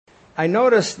I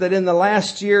noticed that in the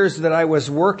last years that I was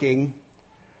working,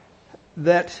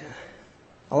 that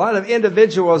a lot of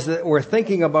individuals that were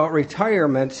thinking about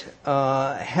retirement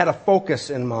had a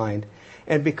focus in mind.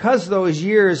 And because those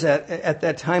years at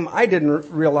that time, I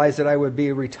didn't realize that I would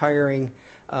be retiring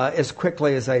as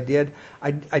quickly as I did.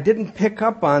 I didn't pick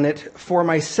up on it for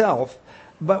myself.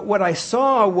 But what I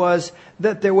saw was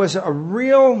that there was a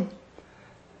real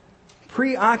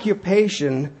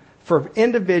preoccupation for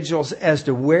individuals as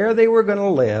to where they were going to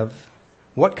live,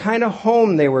 what kind of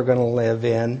home they were going to live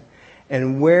in,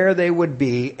 and where they would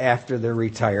be after their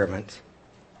retirement.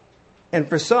 And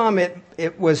for some,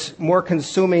 it was more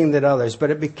consuming than others,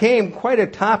 but it became quite a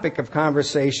topic of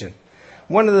conversation.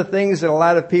 One of the things that a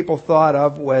lot of people thought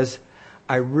of was,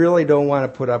 I really don't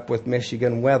want to put up with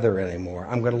Michigan weather anymore.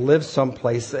 I'm going to live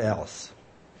someplace else.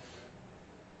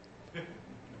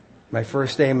 My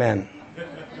first amen.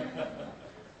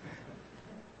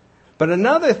 But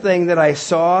another thing that I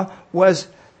saw was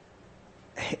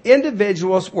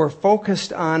individuals were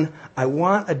focused on, I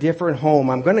want a different home.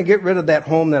 I'm going to get rid of that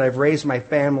home that I've raised my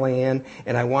family in,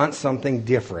 and I want something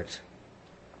different.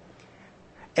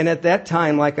 And at that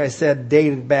time, like I said,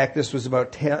 dated back, this was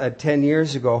about 10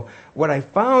 years ago, what I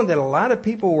found that a lot of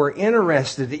people were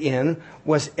interested in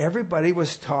was everybody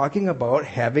was talking about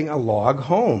having a log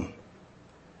home.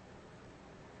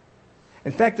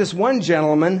 In fact, this one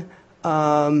gentleman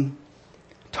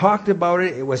talked about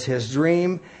it. It was his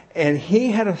dream. And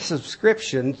he had a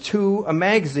subscription to a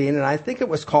magazine, and I think it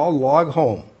was called Log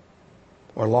Home,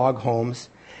 or Log Homes.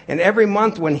 And every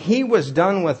month when he was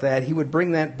done with that, he would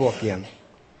bring that book in.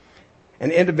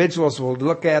 And individuals would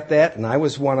look at that, and I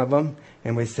was one of them,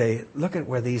 and we'd say, look at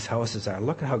where these houses are.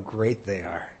 Look at how great they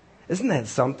are. Isn't that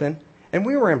something? And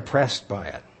we were impressed by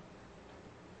it.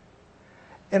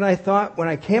 And I thought, when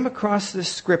I came across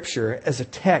this scripture as a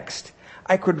text,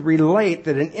 I could relate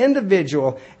that an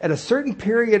individual at a certain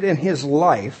period in his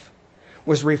life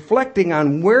was reflecting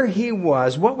on where he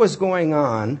was, what was going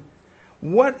on,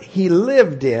 what he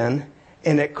lived in,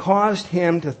 and it caused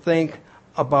him to think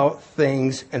about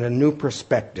things in a new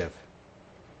perspective.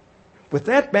 With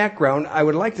that background, I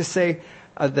would like to say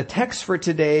the text for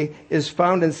today is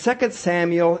found in 2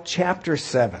 Samuel chapter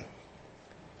 7.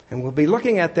 And we'll be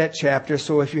looking at that chapter,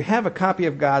 so if you have a copy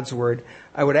of God's Word,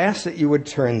 I would ask that you would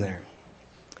turn there.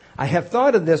 I have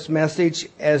thought of this message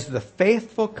as the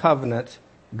faithful covenant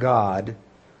God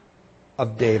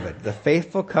of David. The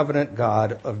faithful covenant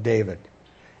God of David.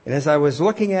 And as I was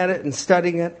looking at it and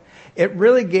studying it, it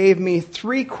really gave me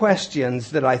 3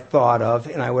 questions that I thought of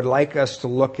and I would like us to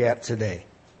look at today.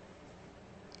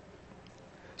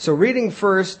 So reading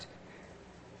first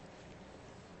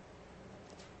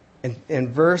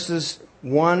in verses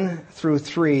 1 through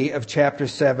 3 of chapter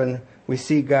 7, we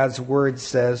see God's Word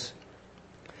says,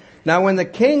 Now when the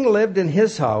king lived in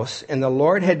his house, and the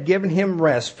Lord had given him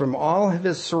rest from all of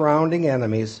his surrounding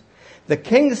enemies, the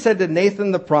king said to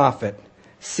Nathan the prophet,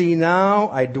 See now,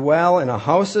 I dwell in a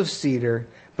house of cedar,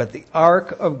 but the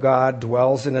ark of God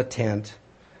dwells in a tent.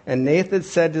 And Nathan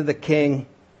said to the king,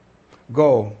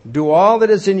 Go, do all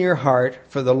that is in your heart,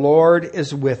 for the Lord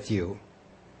is with you.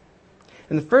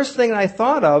 And the first thing I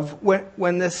thought of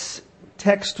when this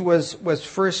text was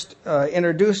first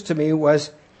introduced to me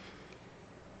was,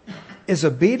 is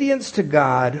obedience to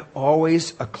God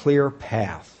always a clear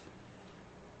path?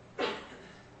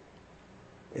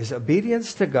 Is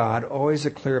obedience to God always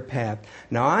a clear path?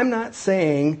 Now, I'm not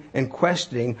saying and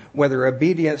questioning whether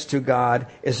obedience to God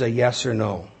is a yes or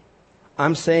no.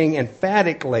 I'm saying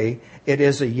emphatically it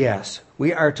is a yes.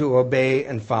 We are to obey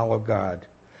and follow God.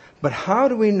 But how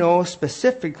do we know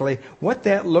specifically what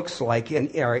that looks like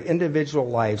in our individual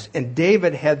lives? And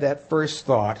David had that first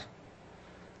thought.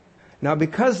 Now,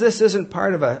 because this isn't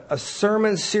part of a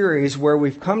sermon series where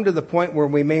we've come to the point where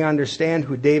we may understand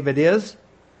who David is,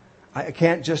 I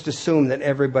can't just assume that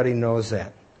everybody knows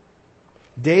that.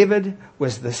 David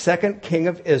was the second king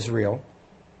of Israel.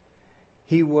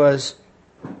 He was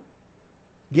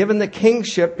given the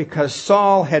kingship because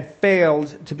Saul had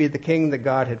failed to be the king that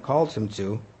God had called him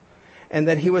to, and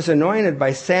that he was anointed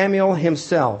by Samuel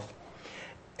himself.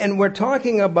 And we're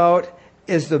talking about,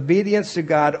 is the obedience to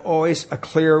God always a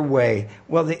clear way?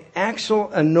 Well, the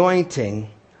actual anointing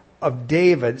of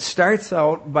David starts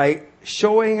out by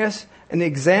showing us an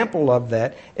example of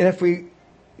that. And if you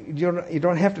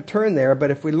don't have to turn there,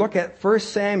 but if we look at 1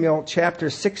 Samuel chapter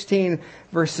 16,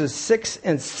 verses 6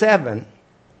 and 7,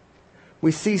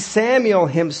 we see Samuel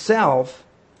himself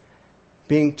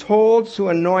being told to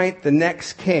anoint the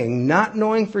next king, not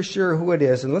knowing for sure who it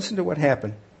is. And listen to what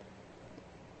happened.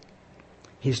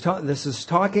 This is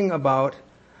talking about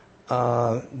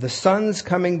the sons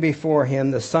coming before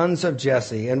him, the sons of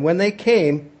Jesse. And when they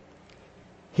came,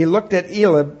 he looked at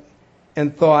Eliab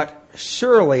and thought,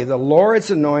 surely the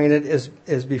Lord's anointed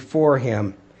is before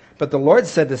him. But the Lord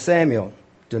said to Samuel,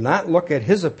 do not look at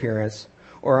his appearance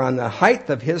or on the height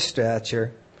of his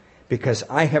stature, because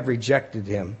I have rejected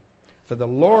him. For the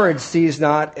Lord sees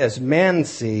not as man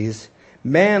sees.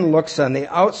 Man looks on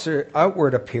the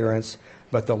outward appearance,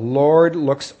 but the Lord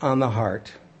looks on the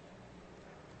heart.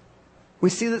 We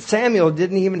see that Samuel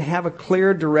didn't even have a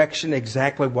clear direction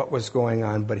exactly what was going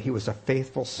on, but he was a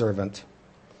faithful servant.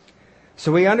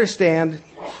 So we understand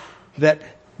that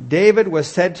David was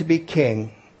said to be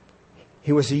king.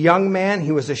 He was a young man.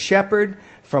 He was a shepherd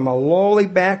from a lowly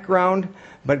background,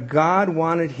 but God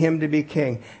wanted him to be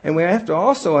king. And we have to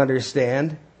also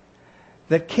understand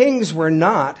that kings were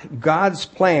not God's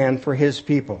plan for his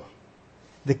people.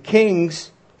 The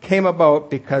kings came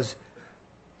about because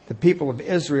the people of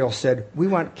Israel said, we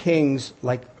want kings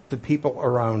like the people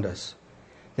around us.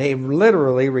 They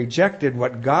literally rejected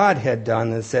what God had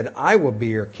done and said, I will be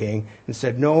your king. And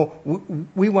said, no,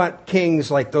 we want kings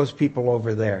like those people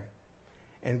over there.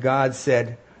 And God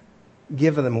said,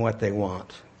 give them what they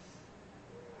want.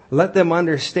 Let them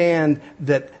understand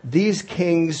that these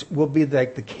kings will be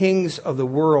like the kings of the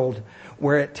world,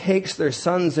 where it takes their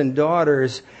sons and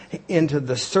daughters into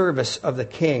the service of the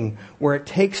king, where it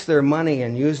takes their money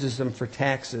and uses them for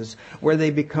taxes, where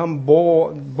they become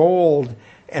bold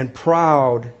and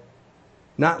proud,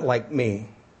 not like me,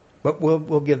 but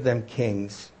we'll give them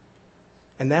kings.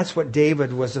 And that's what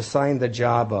David was assigned the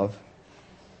job of.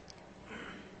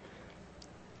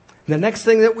 The next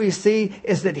thing that we see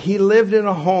is that he lived in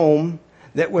a home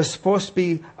that was supposed to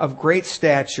be of great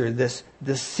stature, this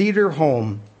cedar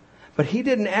home. But he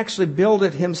didn't actually build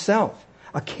it himself.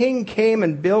 A king came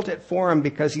and built it for him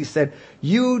because he said,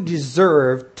 you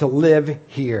deserve to live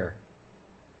here.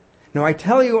 Now, I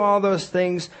tell you all those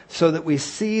things so that we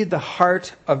see the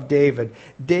heart of David.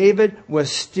 David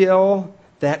was still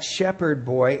that shepherd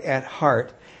boy at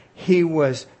heart. He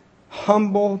was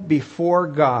humble before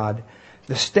God.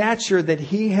 The stature that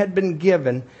he had been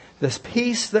given, this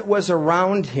peace that was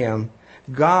around him,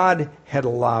 God had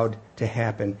allowed to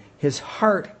happen. His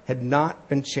heart had not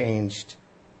been changed.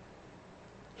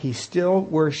 He still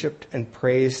worshiped and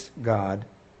praised God.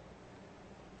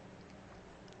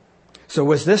 So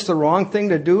was this the wrong thing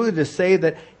to do, to say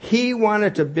that he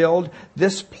wanted to build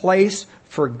this place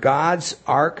for God's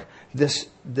ark,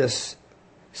 this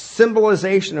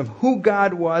symbolization of who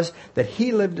God was, that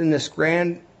he lived in this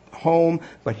grand home,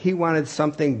 but he wanted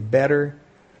something better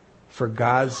for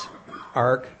God's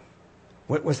ark?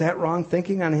 What was that wrong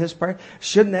thinking on his part?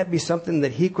 Shouldn't that be something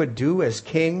that he could do as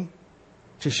king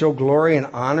to show glory and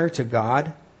honor to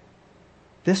God?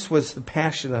 This was the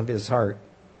passion of his heart.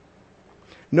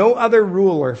 No other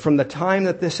ruler from the time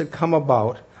that this had come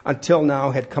about until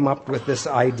now had come up with this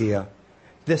idea.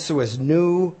 This was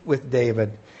new with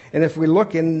David. And if we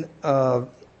look in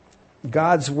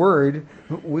God's word,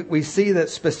 we see that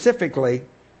specifically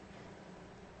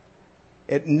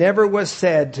it never was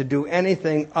said to do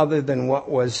anything other than what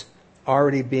was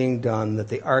already being done, that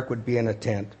the ark would be in a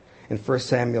tent. In 1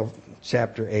 Samuel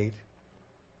chapter 8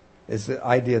 is the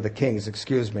idea of the kings,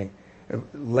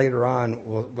 Later on,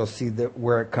 we'll see that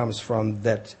where it comes from,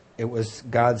 that it was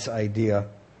God's idea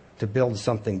to build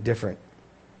something different.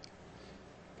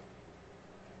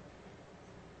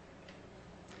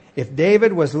 If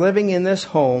David was living in this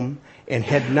home and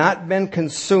had not been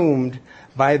consumed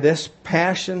by this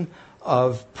passion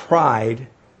of pride,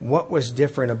 what was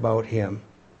different about him?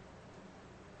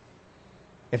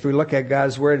 If we look at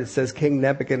God's word, it says King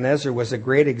Nebuchadnezzar was a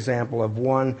great example of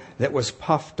one that was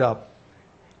puffed up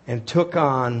and took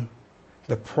on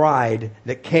the pride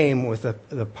that came with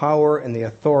the power and the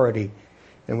authority.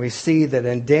 And we see that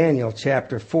in Daniel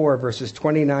chapter 4, verses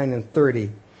 29 and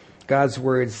 30, God's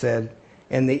word said,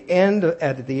 at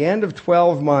the end of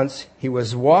 12 months, he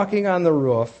was walking on the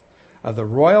roof of the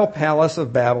royal palace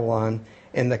of Babylon,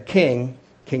 and the king,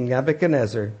 King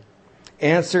Nebuchadnezzar,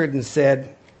 answered and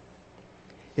said,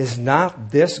 is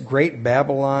not this great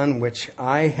Babylon, which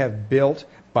I have built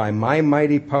by my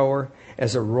mighty power,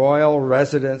 as a royal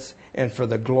residence and for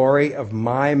the glory of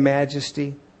my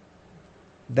majesty?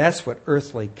 That's what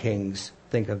earthly kings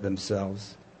think of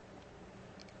themselves.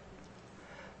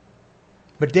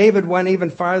 But David went even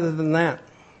farther than that.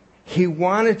 He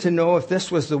wanted to know if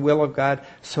this was the will of God,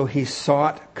 so he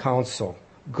sought counsel,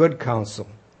 good counsel,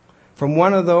 from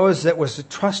one of those that was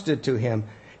trusted to him,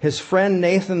 his friend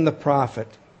Nathan the prophet.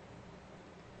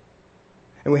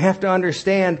 And we have to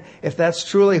understand if that's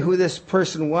truly who this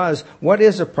person was. What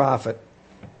is a prophet?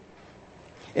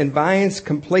 In Vine's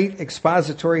Complete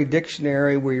Expository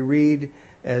Dictionary, we read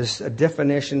as a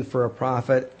definition for a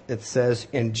prophet, it says,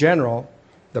 in general,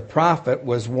 the prophet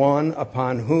was one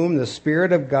upon whom the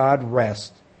Spirit of God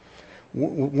rests,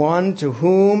 one to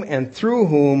whom and through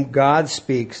whom God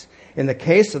speaks. In the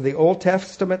case of the Old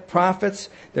Testament prophets,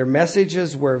 their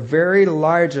messages were very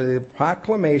largely the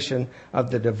proclamation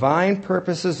of the divine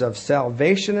purposes of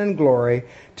salvation and glory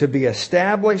to be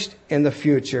established in the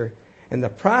future. And the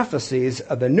prophecies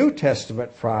of the New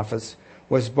Testament prophets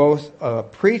was both a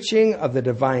preaching of the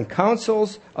divine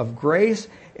counsels of grace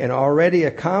and already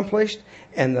accomplished,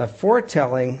 and the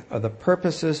foretelling of the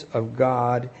purposes of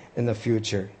God in the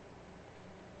future.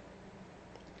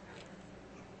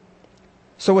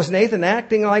 So was Nathan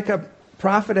acting like a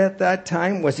prophet at that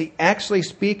time? Was he actually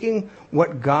speaking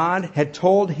what God had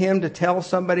told him to tell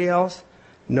somebody else?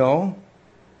 No.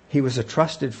 He was a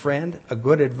trusted friend, a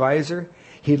good advisor.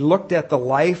 He looked at the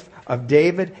life of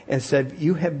David and said,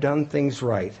 you have done things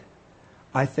right.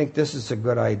 I think this is a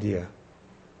good idea.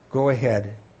 Go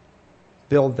ahead.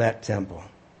 Build that temple.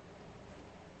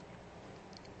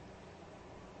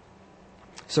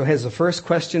 So has the first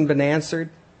question been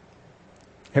answered?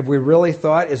 Have we really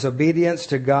thought, is obedience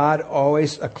to God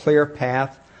always a clear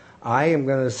path? I am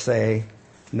going to say,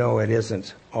 no, it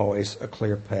isn't always a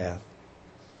clear path.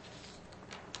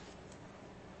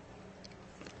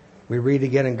 We read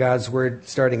again in God's Word,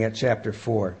 starting at chapter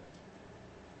 4.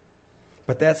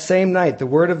 But that same night, the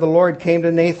word of the Lord came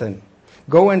to Nathan.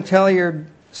 Go and tell your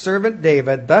servant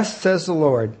David, thus says the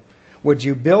Lord, would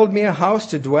you build me a house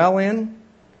to dwell in?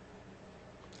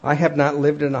 I have not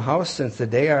lived in a house since the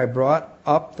day I brought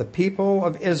up the people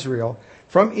of Israel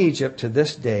from Egypt to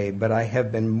this day, but I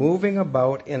have been moving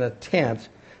about in a tent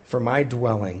for my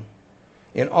dwelling.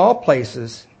 In all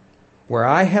places where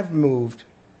I have moved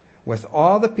with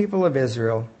all the people of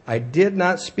Israel, I did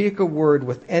not speak a word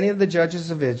with any of the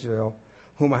judges of Israel,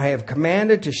 whom I have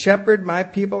commanded to shepherd my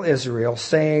people Israel,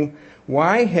 saying,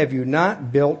 why have you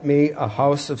not built me a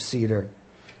house of cedar?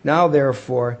 Now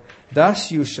therefore,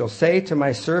 thus you shall say to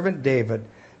my servant David,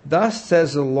 thus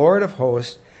says the Lord of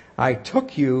hosts, I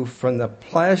took you from the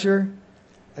pasture,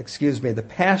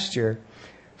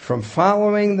 from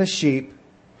following the sheep,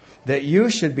 that you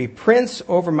should be prince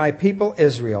over my people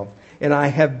Israel. And I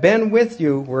have been with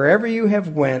you wherever you have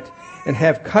went, and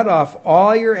have cut off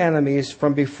all your enemies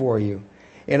from before you.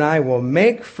 And I will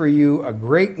make for you a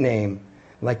great name,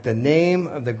 like the name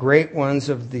of the great ones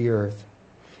of the earth.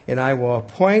 And I will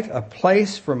appoint a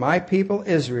place for my people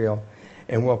Israel,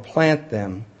 and will plant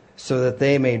them, so that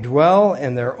they may dwell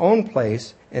in their own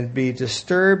place, and be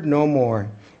disturbed no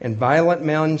more. And violent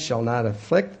men shall not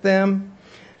afflict them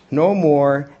no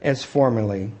more as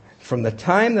formerly, from the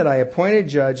time that I appointed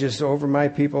judges over my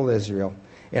people Israel.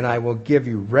 And I will give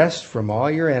you rest from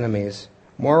all your enemies.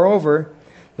 Moreover,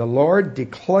 the Lord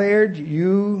declares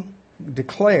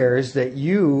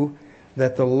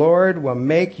that the Lord will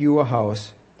make you a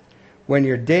house. When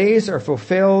your days are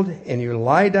fulfilled and you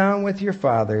lie down with your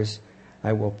fathers,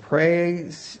 I will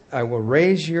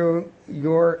raise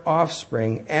your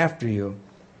offspring after you.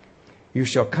 You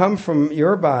shall come from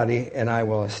your body, and I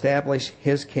will establish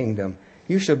his kingdom.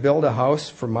 You shall build a house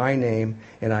for my name,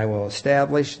 and I will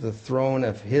establish the throne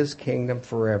of his kingdom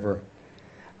forever.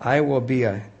 I will be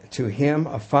to him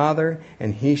a father,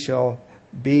 and he shall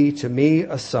be to me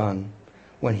a son.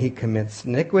 When he commits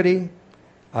iniquity,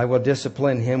 I will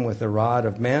discipline him with the rod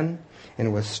of men,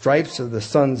 and with stripes of the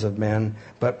sons of men,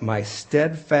 but my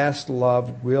steadfast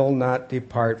love will not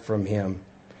depart from him,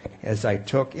 as I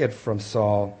took it from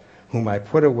Saul, whom I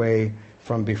put away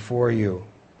from before you.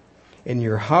 In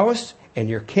your house and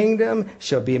your kingdom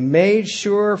shall be made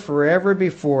sure forever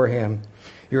before him.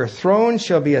 Your throne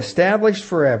shall be established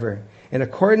forever. In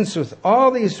accordance with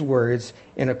all these words,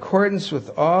 in accordance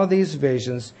with all these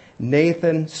visions,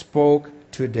 Nathan spoke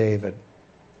to David.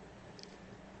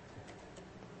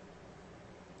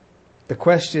 The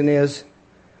question is,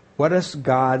 what if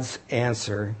God's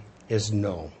answer is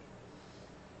no?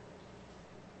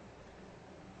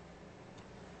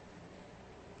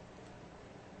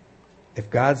 If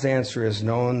God's answer is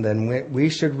known, then we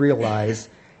should realize,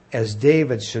 as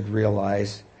David should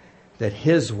realize, that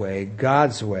his way,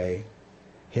 God's way,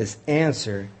 his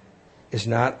answer is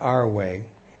not our way.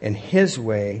 And his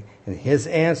way and his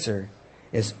answer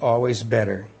is always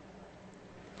better.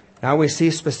 Now we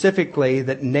see specifically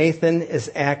that Nathan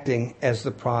is acting as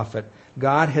the prophet.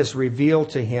 God has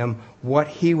revealed to him what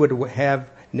he would have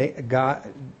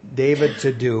David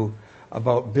to do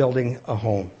about building a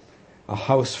home, a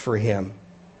house for him.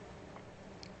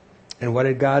 And what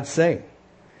did God say?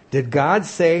 Did God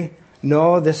say,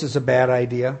 no, this is a bad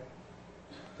idea?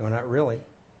 No, not really.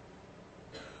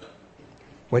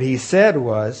 What he said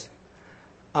was,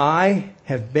 I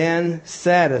have been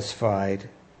satisfied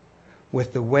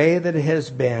with the way that it has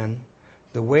been,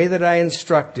 the way that I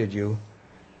instructed you,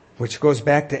 which goes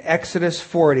back to Exodus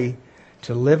 40,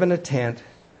 to live in a tent,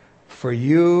 for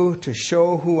you to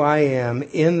show who I am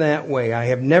in that way. I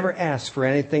have never asked for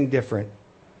anything different.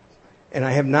 And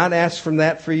I have not asked for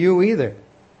that for you either.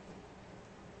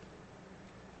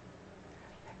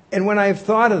 And when I've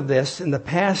thought of this, in the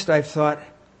past I've thought,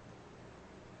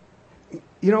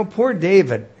 poor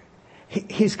David,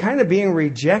 he's kind of being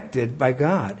rejected by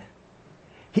God.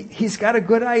 He's got a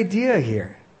good idea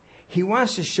here. He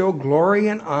wants to show glory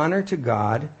and honor to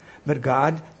God, but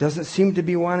God doesn't seem to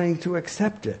be wanting to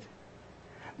accept it.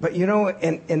 But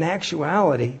in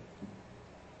actuality,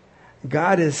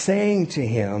 God is saying to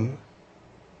him,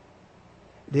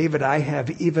 David, I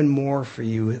have even more for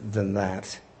you than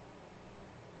that.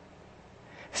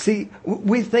 See,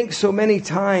 we think so many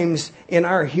times in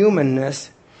our humanness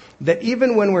that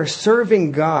even when we're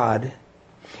serving God,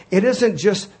 it isn't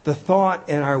just the thought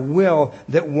and our will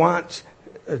that wants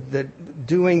that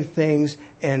doing things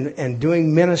and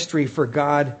doing ministry for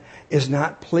God is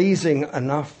not pleasing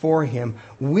enough for him.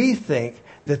 We think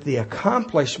that the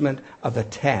accomplishment of a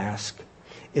task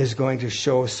is going to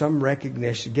show some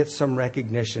recognition, get some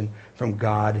recognition from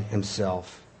God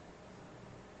himself.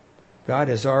 God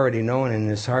has already known in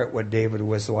his heart what David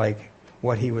was like,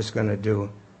 what he was going to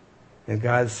do. And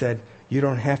God said, you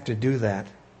don't have to do that.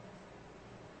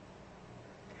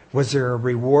 Was there a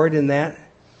reward in that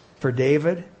for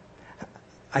David?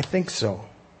 I think so.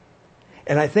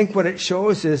 And I think what it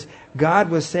shows is God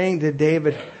was saying to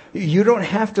David, you don't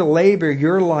have to labor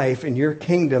your life and your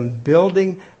kingdom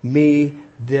building me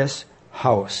this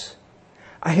house.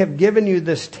 I have given you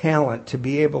this talent to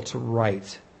be able to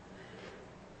write,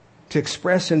 to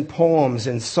express in poems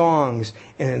and songs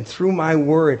and through my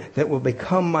word that will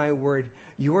become my word,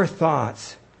 your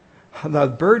thoughts. The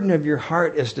burden of your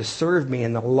heart is to serve me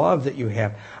and the love that you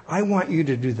have. I want you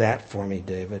to do that for me,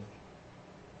 David.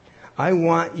 I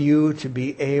want you to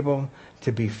be able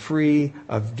to be free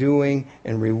of doing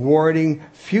and rewarding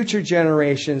future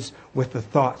generations with the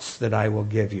thoughts that I will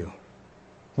give you.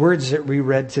 Words that we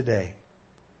read today.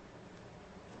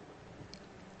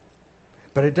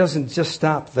 But it doesn't just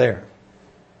stop there.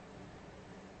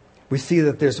 We see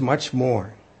that there's much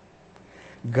more.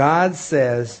 God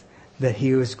says that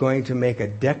he was going to make a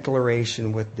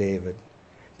declaration with David.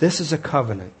 This is a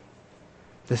covenant.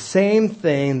 The same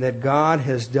thing that God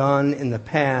has done in the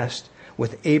past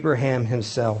with Abraham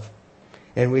himself.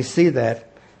 And we see that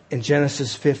in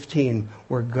Genesis 15,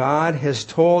 where God has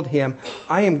told him,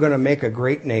 I am going to make a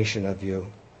great nation of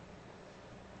you.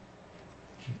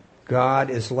 God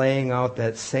is laying out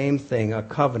that same thing, a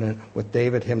covenant with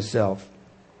David himself.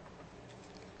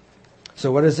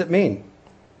 So what does it mean?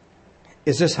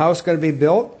 Is this house going to be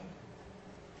built?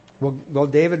 Will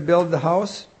David build the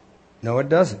house? No, it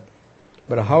doesn't.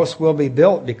 But a house will be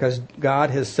built because God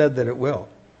has said that it will.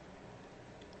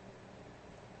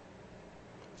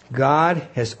 God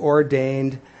has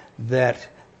ordained that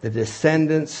the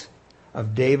descendants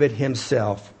of David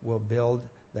himself will build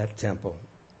that temple.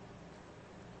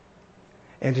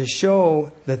 And to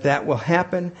show that that will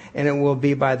happen and it will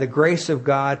be by the grace of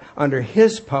God under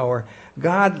his power,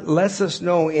 God lets us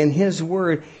know in his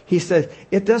word, he says,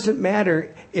 it doesn't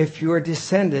matter if your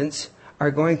descendants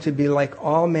are going to be like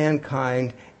all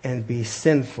mankind and be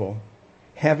sinful,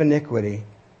 have iniquity.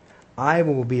 I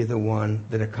will be the one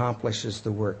that accomplishes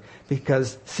the work.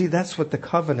 Because, see, that's what the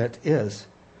covenant is.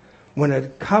 When a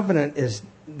covenant is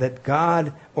that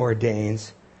God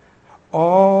ordains,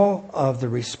 all of the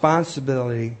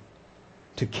responsibility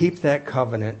to keep that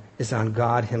covenant is on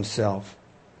God himself,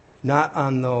 not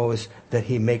on those that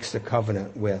he makes the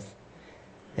covenant with.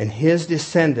 And his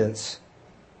descendants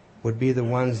would be the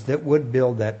ones that would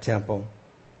build that temple,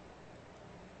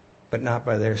 but not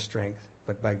by their strength,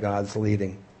 but by God's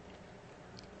leading.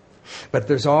 But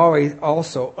there's always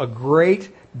also a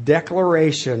great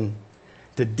declaration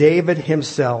to David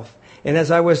himself. And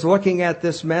as I was looking at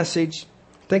this message,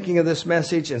 thinking of this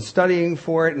message and studying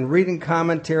for it and reading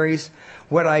commentaries,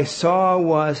 what I saw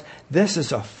was this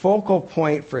is a focal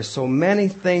point for so many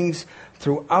things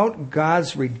throughout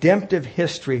God's redemptive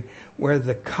history, where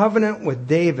the covenant with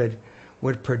David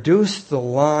would produce the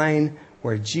line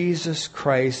where Jesus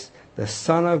Christ, the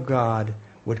Son of God,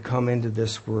 would come into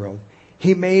this world.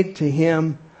 He made to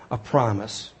him a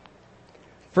promise.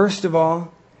 First of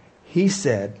all, he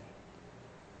said,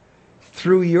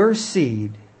 through your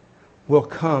seed will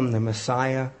come the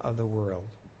Messiah of the world.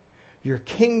 Your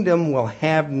kingdom will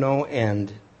have no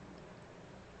end.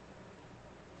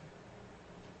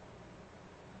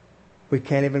 We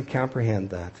can't even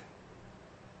comprehend that.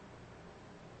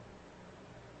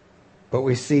 But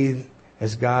we see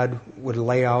as God would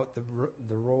lay out the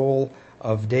role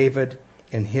of David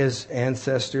and his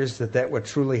ancestors, that would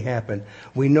truly happen.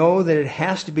 We know that it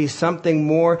has to be something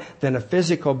more than a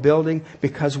physical building,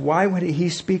 because why would he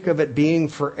speak of it being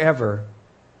forever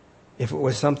if it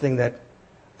was something that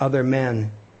other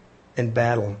men in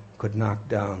battle could knock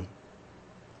down?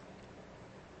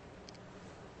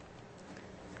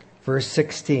 Verse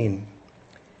 16,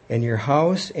 and your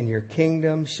house and your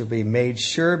kingdom shall be made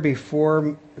sure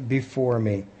before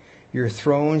me. Your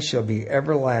throne shall be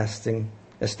everlasting,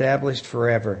 established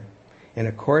forever. In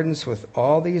accordance with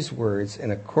all these words,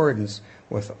 in accordance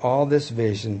with all this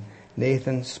vision,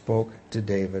 Nathan spoke to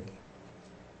David.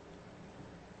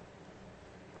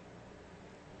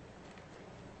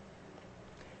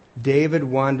 David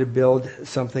wanted to build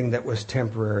something that was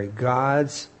temporary.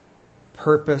 God's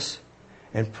purpose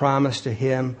and promise to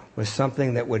him was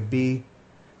something that would be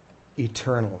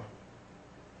eternal.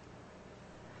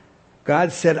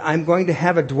 God said, I'm going to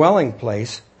have a dwelling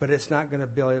place, but it's not going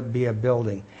to be a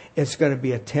building. It's going to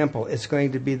be a temple. It's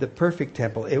going to be the perfect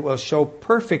temple. It will show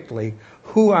perfectly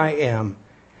who I am.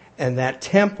 And that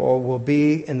temple will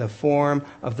be in the form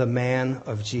of the man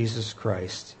of Jesus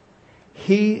Christ.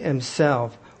 He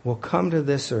himself will come to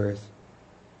this earth,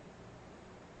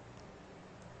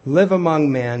 live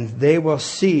among men. They will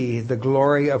see the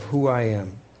glory of who I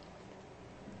am.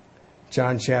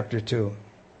 John chapter 2.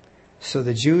 So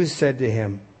the Jews said to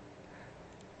him,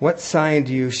 what sign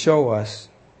do you show us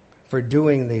for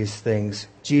doing these things?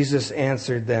 Jesus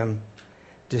answered them,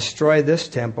 destroy this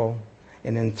temple,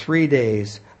 and in 3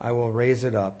 days I will raise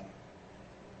it up.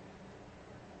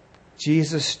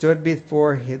 Jesus stood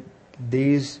before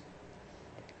these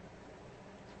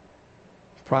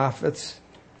prophets,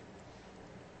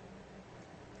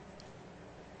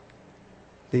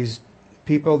 these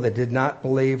people that did not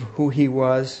believe who he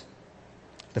was,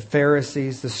 the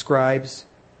Pharisees, the scribes,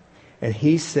 and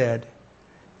he said,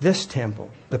 this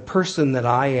temple, the person that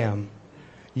I am,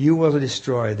 you will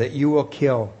destroy, that you will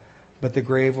kill, but the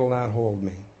grave will not hold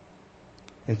me.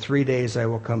 In 3 days I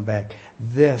will come back.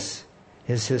 This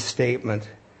is his statement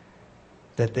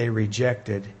that they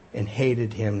rejected and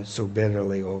hated him so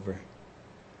bitterly over.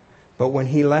 But when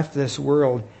he left this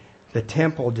world, the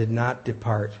temple did not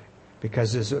depart,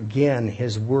 because again,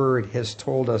 his word has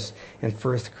told us in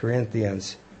 1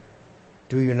 Corinthians,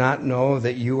 do you not know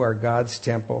that you are God's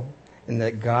temple and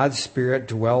that God's Spirit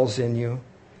dwells in you?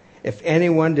 If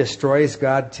anyone destroys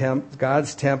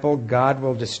God's temple, God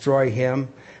will destroy him.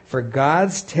 For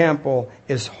God's temple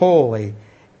is holy,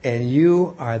 and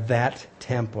you are that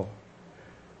temple.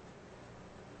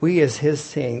 We as his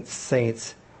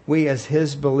saints, we as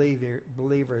his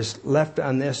believers left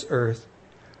on this earth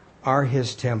are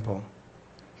his temple.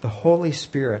 The Holy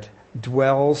Spirit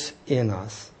dwells in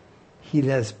us. He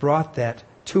has brought that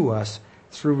to us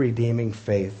through redeeming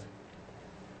faith.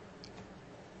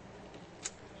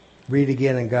 Read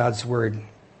again in God's Word,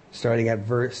 starting at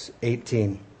verse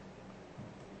 18.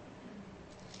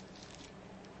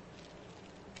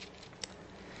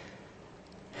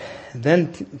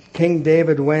 Then King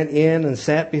David went in and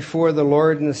sat before the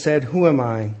Lord and said, who am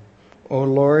I, O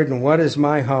Lord, and what is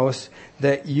my house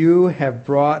that you have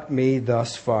brought me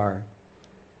thus far?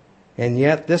 And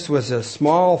yet this was a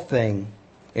small thing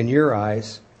in your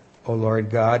eyes, O Lord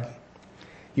God.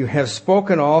 You have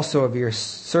spoken also of your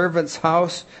servant's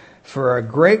house for a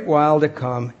great while to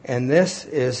come, and this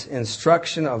is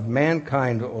instruction of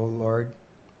mankind, O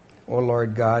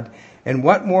Lord God. And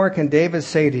what more can David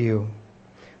say to you?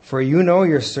 For you know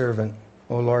your servant,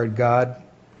 O Lord God.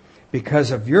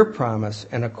 Because of your promise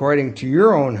and according to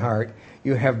your own heart,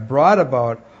 you have brought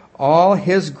about all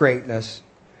his greatness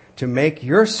to make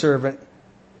your servant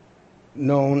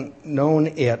known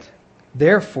it.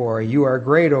 Therefore, you are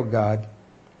great, O God.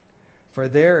 For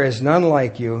there is none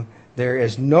like you. There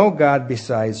is no God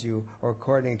besides you, or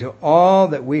according to all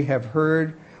that we have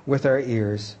heard with our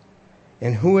ears.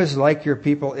 And who is like your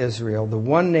people Israel, the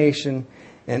one nation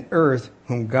and earth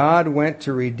whom God went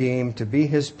to redeem to be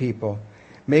his people,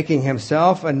 making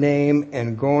himself a name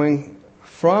and going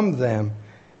for them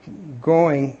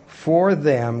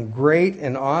great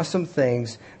and awesome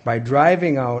things by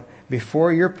driving out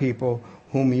before your people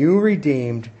whom you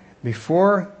redeemed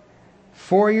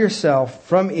for yourself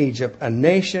from Egypt a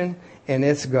nation and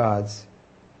its gods.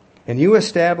 And you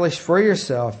established for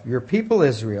yourself your people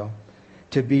Israel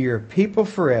to be your people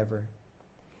forever.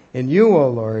 And you, O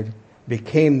Lord,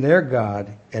 became their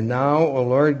God. And now, O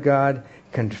Lord God,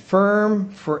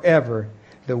 confirm forever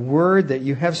the word that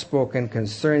you have spoken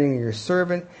concerning your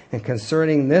servant and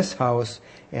concerning this house,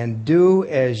 and do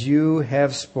as you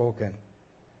have spoken.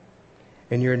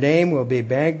 And your name will be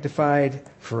magnified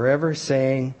forever,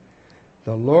 saying,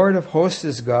 the Lord of hosts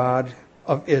is God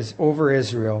is over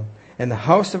Israel, and the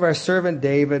house of our servant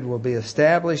David will be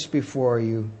established before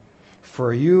you.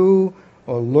 For you,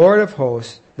 O Lord of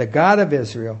hosts, the God of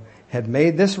Israel, had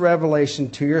made this revelation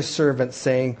to your servant,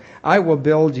 saying, I will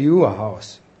build you a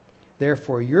house.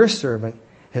 Therefore your servant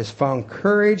has found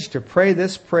courage to pray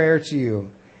this prayer to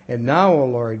you. And now, O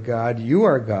Lord God, you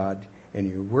are God, and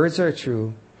your words are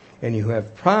true, and you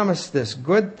have promised this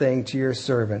good thing to your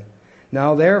servant.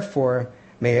 Now therefore,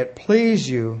 may it please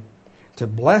you to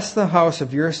bless the house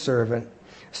of your servant,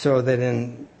 so that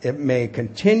it may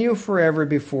continue forever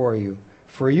before you.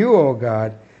 For you, O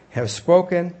God, have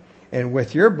spoken, and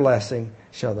with your blessing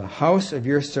shall the house of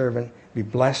your servant be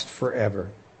blessed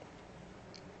forever.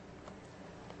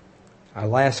 Our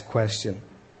last question.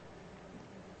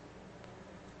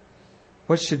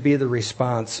 What should be the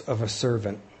response of a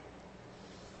servant?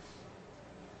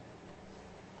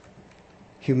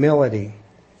 Humility,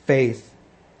 faith,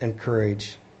 and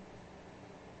courage.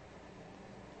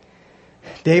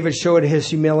 David showed his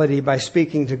humility by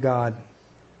speaking to God.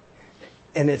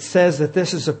 And it says that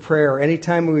this is a prayer.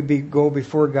 Anytime we go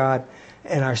before God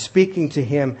and are speaking to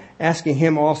Him, asking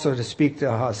Him also to speak to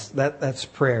us, that's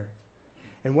prayer.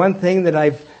 And one thing that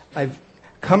I've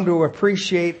come to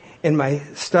appreciate in my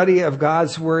study of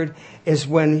God's Word is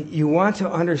when you want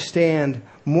to understand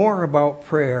more about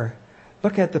prayer,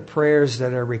 look at the prayers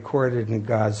that are recorded in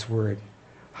God's Word.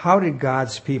 How did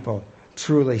God's people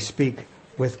truly speak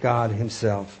with God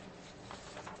Himself?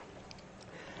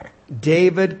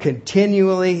 David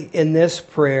continually in this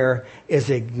prayer is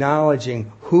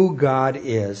acknowledging who God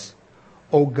is.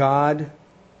 O God,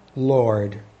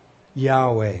 Lord,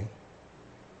 Yahweh.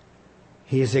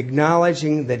 He is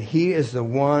acknowledging that He is the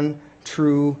one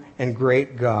true and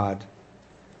great God.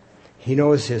 He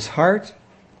knows His heart.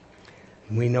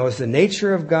 He knows the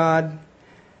nature of God.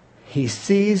 He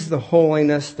sees the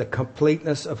holiness, the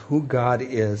completeness of who God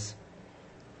is.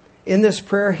 In this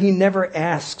prayer, he never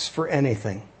asks for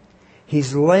anything.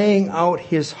 He's laying out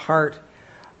his heart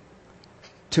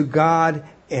to God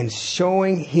and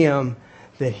showing Him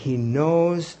that he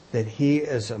knows that He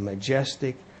is a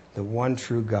majestic, the one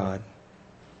true God.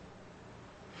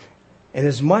 And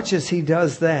as much as he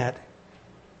does that,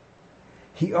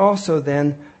 he also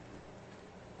then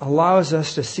allows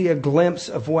us to see a glimpse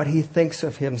of what he thinks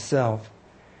of himself.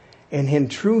 And in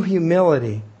true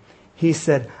humility, he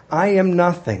said, I am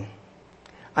nothing.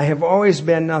 I have always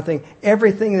been nothing.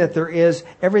 Everything that there is,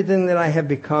 everything that I have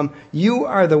become, you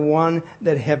are the one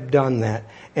that have done that.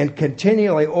 And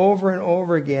continually, over and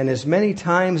over again, as many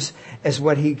times as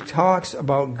what he talks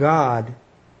about God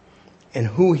and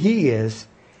who He is,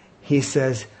 he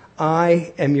says,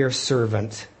 I am your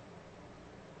servant.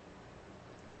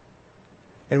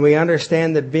 And we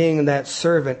understand that being that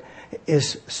servant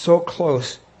is so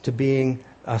close to being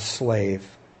a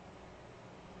slave.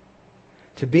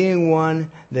 To being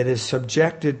one that is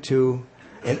subjected to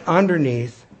and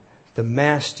underneath the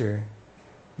master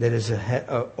that is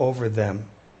over them.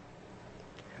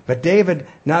 But David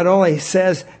not only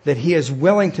says that he is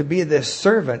willing to be this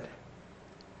servant,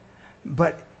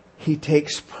 but he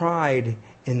takes pride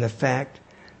in the fact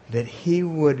that he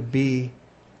would be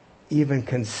even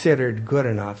considered good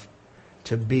enough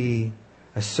to be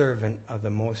a servant of the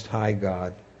Most High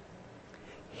God.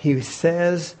 He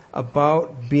says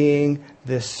about being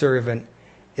this servant,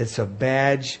 it's a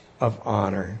badge of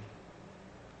honor.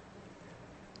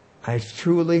 I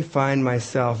truly find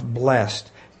myself blessed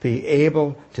to be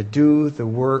able to do the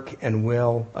work and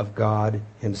will of God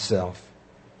Himself.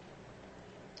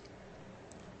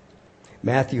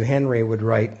 Matthew Henry would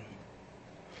write,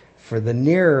 for the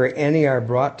nearer any are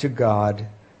brought to God,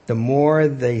 the more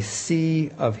they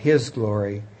see of His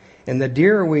glory. And the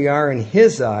dearer we are in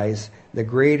His eyes, the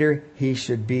greater He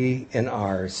should be in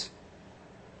ours.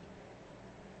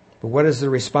 But what is the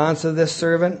response of this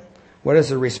servant? What is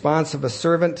the response of a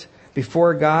servant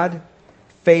before God?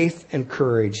 Faith and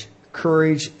courage.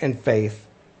 Courage and faith.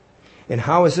 And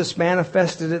how has this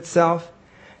manifested itself?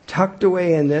 Tucked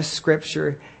away in this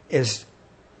scripture is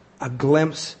a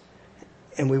glimpse,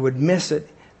 and we would miss it,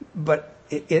 but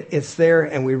it's there,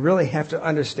 and we really have to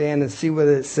understand and see what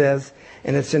it says.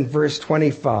 And it's in verse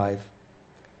 25.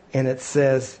 And it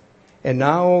says, and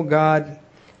now, O God,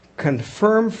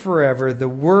 confirm forever the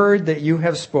word that you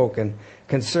have spoken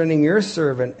concerning your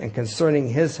servant and concerning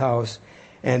his house,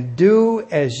 and do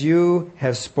as you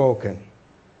have spoken.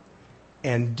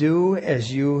 And do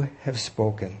as you have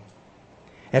spoken.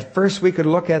 At first we could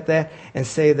look at that and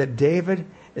say that David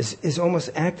is almost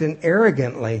acting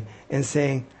arrogantly and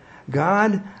saying,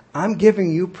 God, I'm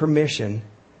giving you permission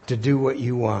to do what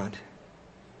you want.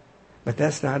 But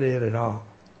that's not it at all.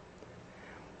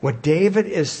 What David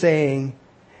is saying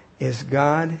is,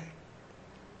 God,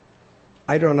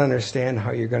 I don't understand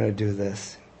how you're going to do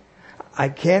this. I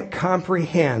can't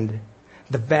comprehend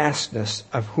the vastness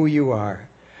of who you are.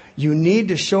 You need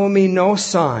to show me no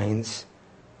signs.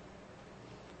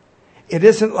 It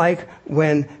isn't like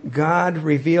when God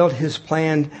revealed his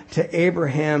plan to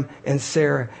Abraham and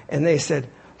Sarah, and they said,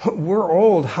 we're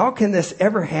old. How can this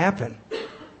ever happen?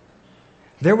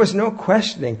 There was no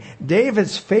questioning.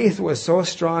 David's faith was so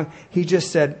strong, he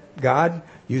just said, God,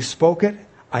 you spoke it.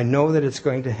 I know that it's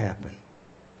going to happen.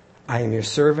 I am your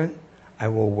servant. I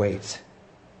will wait.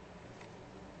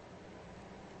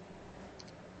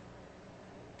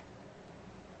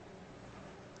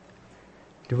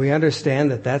 Do we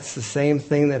understand that that's the same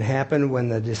thing that happened when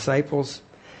the disciples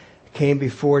came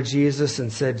before Jesus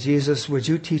and said, Jesus, would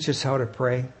you teach us how to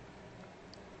pray?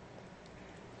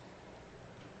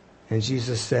 And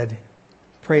Jesus said,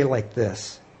 pray like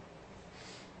this.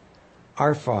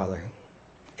 Our Father,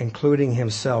 including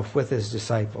himself with his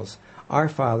disciples, our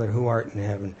Father who art in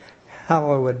heaven,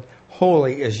 hallowed,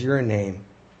 holy is your name.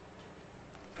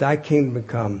 Thy kingdom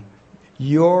come.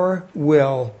 Your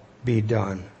will be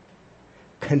done.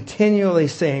 Continually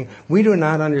saying, we do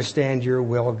not understand your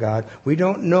will, God. We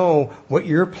don't know what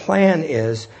your plan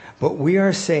is, but we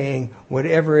are saying,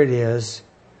 whatever it is,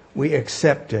 we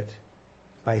accept it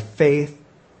by faith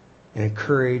and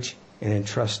courage and in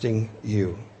trusting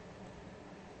you.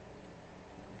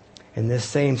 And this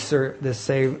same servant,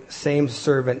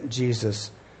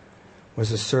 Jesus,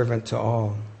 was a servant to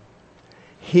all.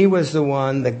 He was the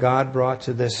one that God brought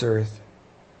to this earth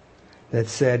that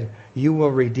said, you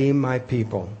will redeem my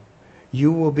people.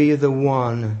 You will be the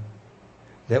one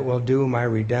that will do my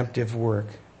redemptive work.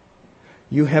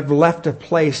 You have left a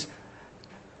place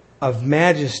of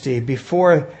majesty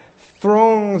before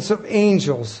throngs of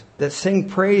angels that sing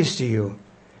praise to you.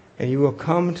 And you will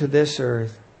come to this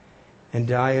earth and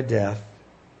die a death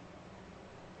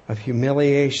of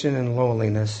humiliation and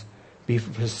lowliness, be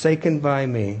forsaken by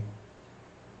me.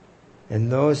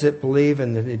 And those that believe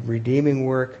in the redeeming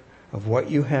work of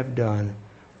what you have done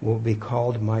will be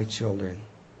called my children.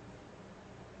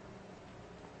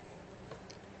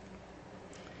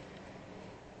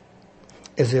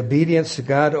 Is obedience to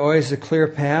God always a clear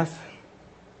path?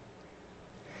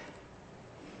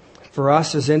 For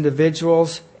us as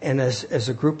individuals and as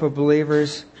a group of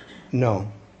believers, no,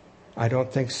 I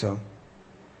don't think so.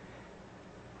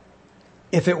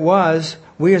 If it was,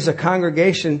 we as a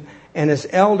congregation and as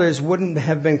elders wouldn't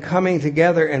have been coming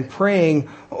together and praying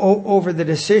over the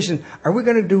decision. Are we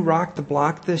going to do Rock the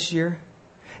Block this year?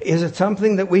 Is it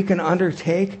something that we can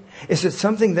undertake? Is it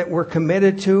something that we're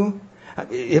committed to?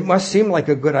 It must seem like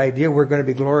a good idea. We're going to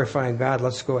be glorifying God.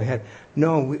 Let's go ahead.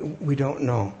 No, we don't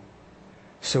know.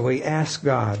 So we ask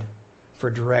God for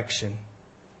direction.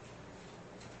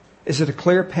 Is it a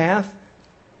clear path?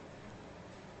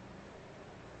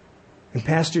 In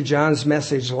Pastor John's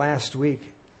message last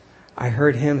week, I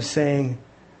heard him saying,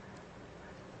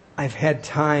 I've had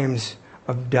times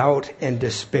of doubt and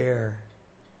despair.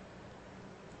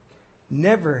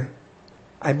 Never,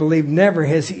 I believe never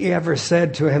has he ever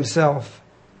said to himself,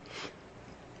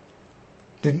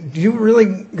 did you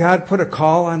really, God, put a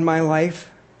call on my life?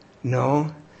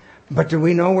 No. But do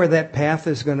we know where that path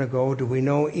is going to go? Do we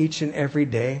know each and every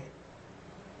day?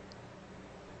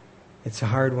 It's a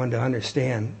hard one to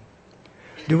understand.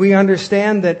 Do we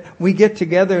understand that we get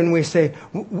together and we say,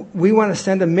 we want to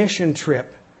send a mission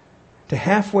trip to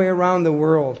halfway around the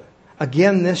world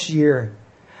again this year,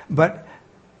 but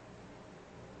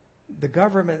the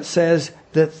government says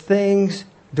that things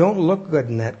don't look good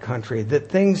in that country, that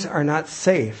things are not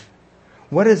safe.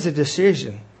 What is the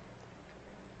decision?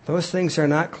 Those things are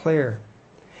not clear.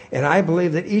 And I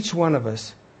believe that each one of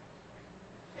us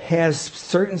has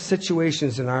certain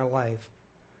situations in our life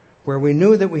where we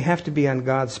knew that we have to be on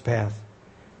God's path,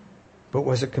 but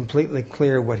was it completely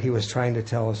clear what he was trying to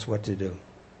tell us what to do?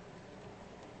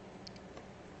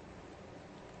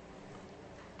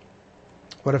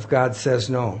 What if God says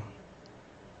no?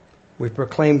 We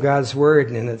proclaim God's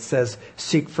word and it says,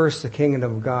 seek first the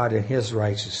kingdom of God and his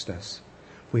righteousness.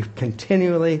 We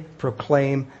continually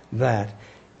proclaim that.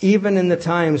 Even in the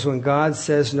times when God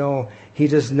says no, he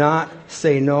does not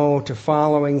say no to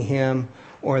following him,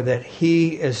 or that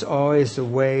he is always the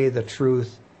way, the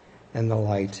truth, and the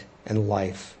light and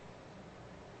life.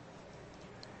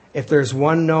 If there's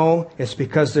one no, it's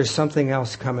because there's something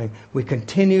else coming. We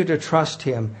continue to trust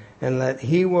Him and that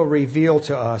He will reveal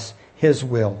to us His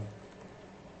will.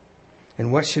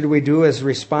 And what should we do as a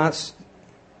response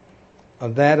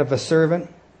of that of a servant?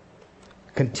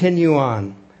 Continue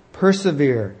on.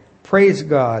 Persevere. Praise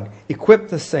God. Equip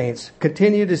the saints.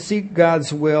 Continue to seek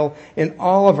God's will in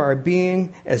all of our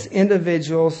being as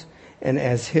individuals and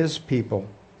as His people.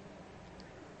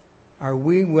 Are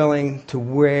we willing to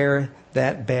wear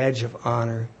that badge of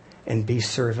honor and be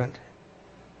servant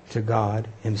to God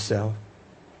Himself?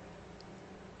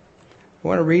 I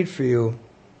want to read for you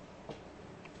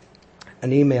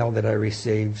an email that I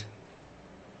received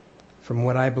from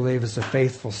what I believe is a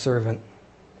faithful servant.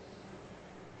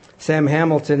 Sam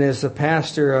Hamilton is the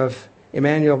pastor of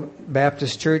Emmanuel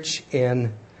Baptist Church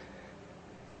in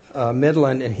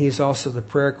Midland, and he's also the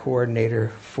prayer coordinator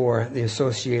for the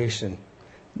association.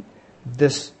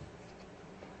 This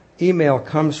email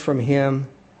comes from him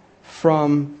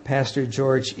from Pastor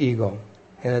George Eagle,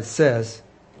 and it says,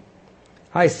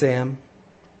 "Hi, Sam.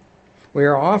 We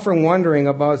are often wondering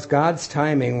about God's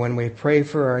timing when we pray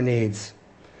for our needs,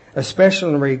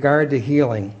 especially in regard to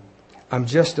healing. I'm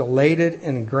just elated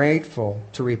and grateful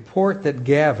to report that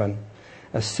Gavin,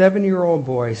 a 7-year-old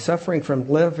boy suffering from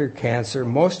liver cancer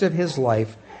most of his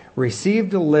life,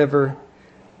 received a liver.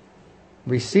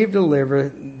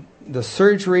 The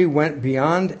surgery went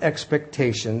beyond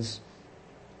expectations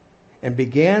and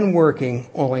began working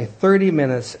only 30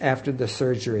 minutes after the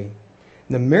surgery.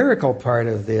 The miracle part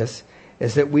of this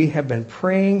is that we have been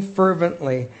praying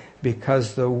fervently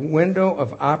because the window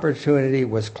of opportunity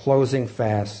was closing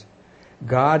fast.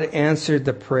 God answered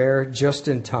the prayer just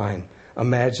in time.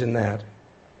 Imagine that."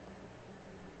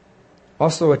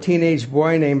 Also, a teenage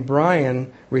boy named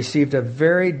Brian received a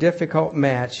very difficult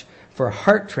match for a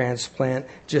heart transplant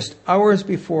just hours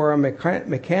before a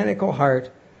mechanical heart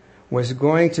was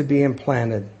going to be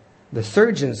implanted. The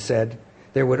surgeon said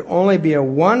there would only be a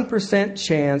 1%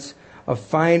 chance of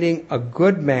finding a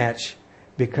good match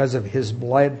because of his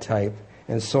blood type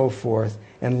and so forth.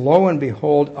 And lo and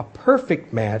behold, a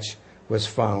perfect match was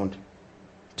found.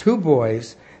 2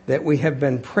 boys that we have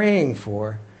been praying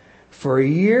for a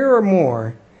year or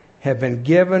more have been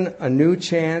given a new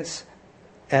chance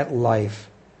at life.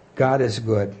 God is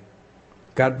good.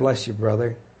 God bless you,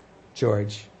 brother.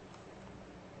 George.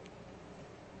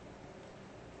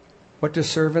 What do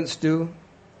servants do?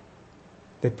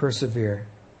 They persevere.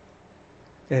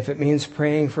 And if it means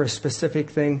praying for a specific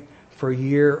thing for a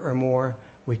year or more,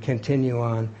 we continue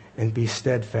on and be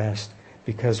steadfast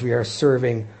because we are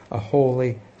serving a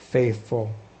holy,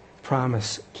 faithful,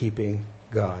 promise-keeping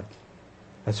God.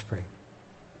 Let's pray.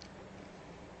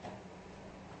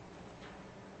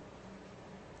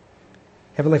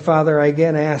 Heavenly Father, I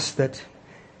again ask that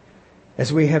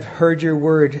as we have heard your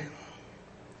word,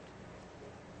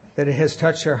 that it has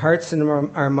touched our hearts and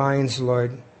our minds,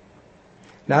 Lord,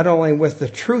 not only with the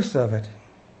truth of it,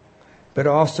 but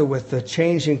also with the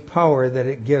changing power that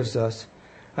it gives us.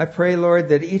 I pray, Lord,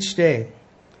 that each day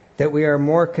that we are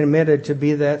more committed to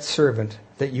be that servant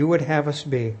that you would have us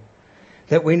be,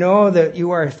 that we know that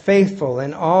you are faithful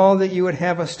in all that you would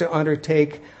have us to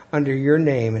undertake under your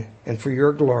name and for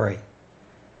your glory.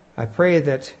 I pray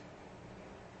that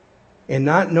in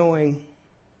not knowing,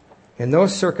 in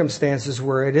those circumstances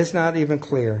where it is not even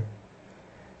clear,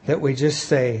 that we just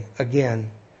say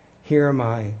again, "Here am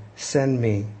I, send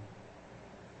me."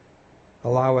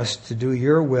 Allow us to do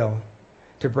your will,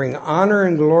 to bring honor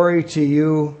and glory to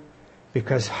you,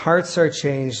 because hearts are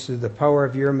changed through the power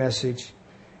of your message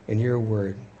and your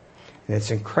word. And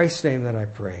it's in Christ's name that I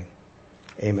pray.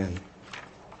 Amen.